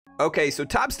Okay, so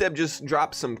Topstep just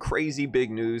dropped some crazy big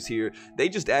news here. They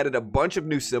just added a bunch of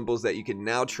new symbols that you can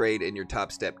now trade in your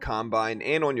Topstep Combine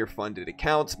and on your funded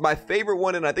accounts. My favorite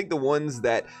one, and I think the ones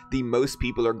that the most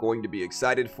people are going to be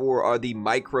excited for, are the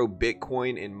micro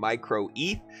Bitcoin and micro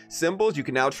ETH symbols. You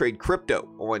can now trade crypto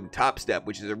on Topstep,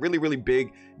 which is a really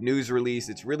big news release.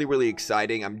 It's really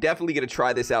exciting. I'm definitely going to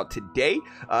try this out today.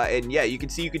 And yeah, you can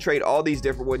see you can trade all these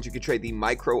different ones. You can trade the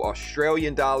micro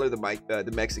Australian dollar,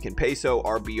 the Mexican peso,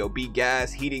 RBOB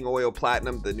gas, heating oil,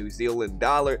 platinum, the New Zealand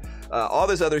dollar, all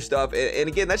this other stuff. And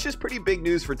again, that's just pretty big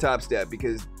news for Topstep,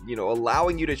 because, you know,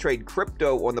 allowing you to trade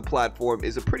crypto on the platform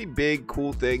is a pretty big,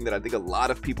 cool thing that I think a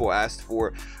lot of people asked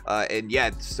for. And yeah,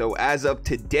 so as of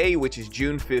today, which is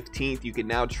June 15th, you can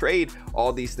now trade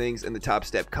all these things in the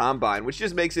Topstep Combine, which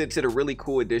just makes it a really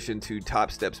cool addition to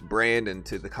Topstep's brand and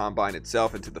to the Combine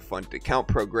itself and to the funded account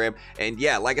program. And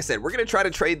yeah, like I said, we're going to try to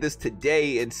trade this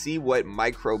today and see what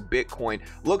micro Bitcoin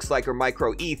looks like, or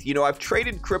micro ETH. You know, I've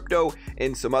traded crypto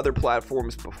in some other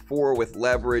platforms before with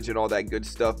leverage and all that good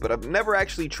stuff, but I've never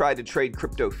actually tried to trade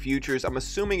crypto futures. I'm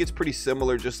assuming it's pretty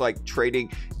similar, just like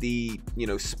trading the, you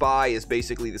know, SPY is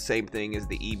basically the same thing as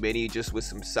the E-mini, just with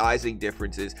some sizing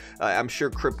differences. I'm sure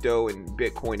crypto and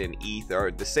Bitcoin and ETH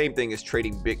are the same thing as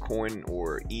trading Bitcoin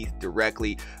or ETH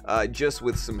directly, just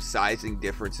with some sizing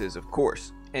differences, of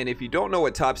course. And if you don't know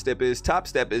what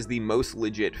Topstep is the most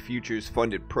legit futures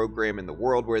funded program in the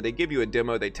world, where they give you a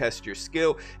demo, they test your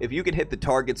skill. If you can hit the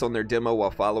targets on their demo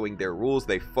while following their rules,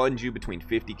 they fund you between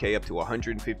 50K up to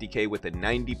 150K with a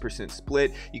 90%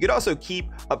 split. You could also keep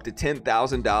up to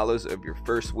 $10,000 of your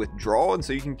first withdrawal, and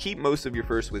so you can keep most of your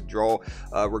first withdrawal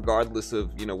regardless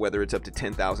of, you know, whether it's up to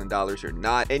 $10,000 or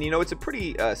not. And you know, it's a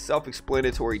pretty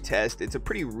self-explanatory test. It's a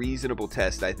pretty reasonable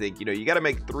test, I think. You know, you got to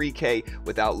make 3K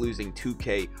without losing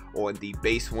 2K on the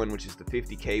base one, which is the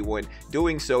 50K one.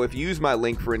 Doing so, if you use my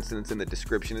link, for instance, in the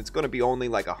description, it's going to be only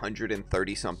like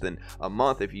 130 something a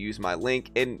month if you use my link.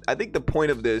 And I think the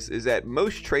point of this is that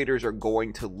most traders are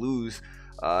going to lose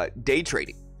day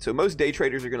trading. So most day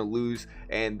traders are going to lose,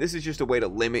 and this is just a way to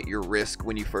limit your risk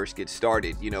when you first get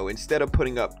started. You know, instead of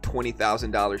putting up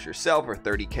 $20,000 yourself or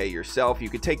 30K yourself, you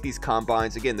could take these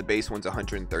combines. Again, the base one's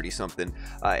 130 something,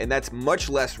 and that's much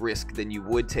less risk than you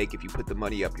would take if you put the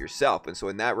money up yourself. And so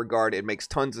in that regard, it makes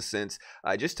tons of sense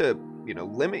just to, you know,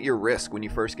 limit your risk when you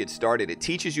first get started. It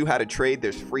teaches you how to trade.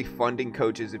 There's free funding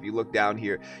coaches. If you look down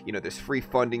here, you know, there's free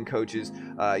funding coaches.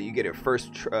 You get a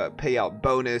first payout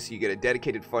bonus. You get a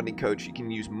dedicated funding coach. You can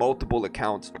use multiple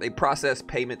accounts. They process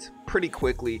payments pretty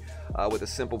quickly with a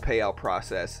simple payout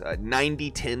process,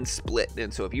 90-10 split.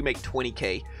 And so if you make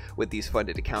 20K with these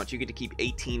funded accounts, you get to keep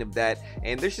 18 of that.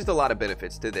 And there's just a lot of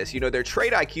benefits to this. You know, their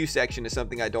trade IQ section is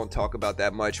something I don't talk about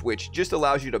that much, which just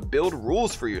allows you to build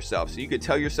rules for yourself. So you could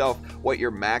tell yourself what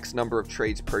your max number of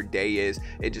trades per day is,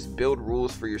 and just build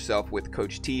rules for yourself with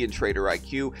Coach T and Trader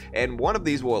IQ. And one of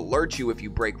these will alert you if you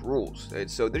break rules.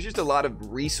 And so there's just a lot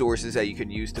of resources that you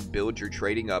can use to build your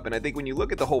trading up. And I think when you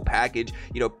look at the whole package,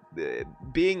 you know,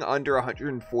 being under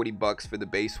 140 bucks for the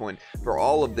base one for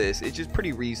all of this, it's just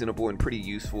pretty reasonable and pretty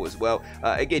useful as well.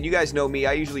 Again, you guys know me,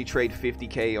 I usually trade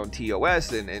 50K on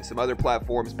TOS and some other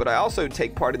platforms, but I also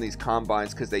take part in these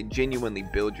combines because they genuinely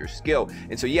build your skill.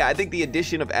 And so yeah, I think the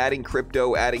addition of adding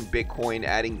crypto, adding Bitcoin,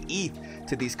 adding ETH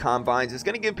to these combines is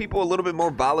going to give people a little bit more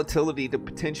volatility to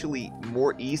potentially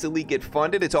more easily get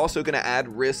funded. It's also going to add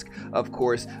risk, of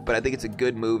course, but I think it's a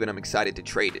good move, and I'm excited to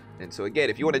trade it. And so again,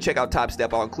 if you want to check out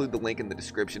Topstep, I'll include the link in the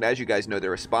description. As you guys know,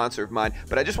 they're a sponsor of mine,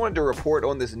 but I just wanted to report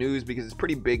on this news because it's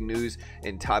pretty big news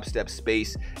in Topstep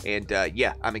space. And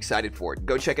yeah, I'm excited for it.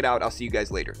 Go check it out. I'll see you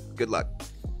guys later. Good luck.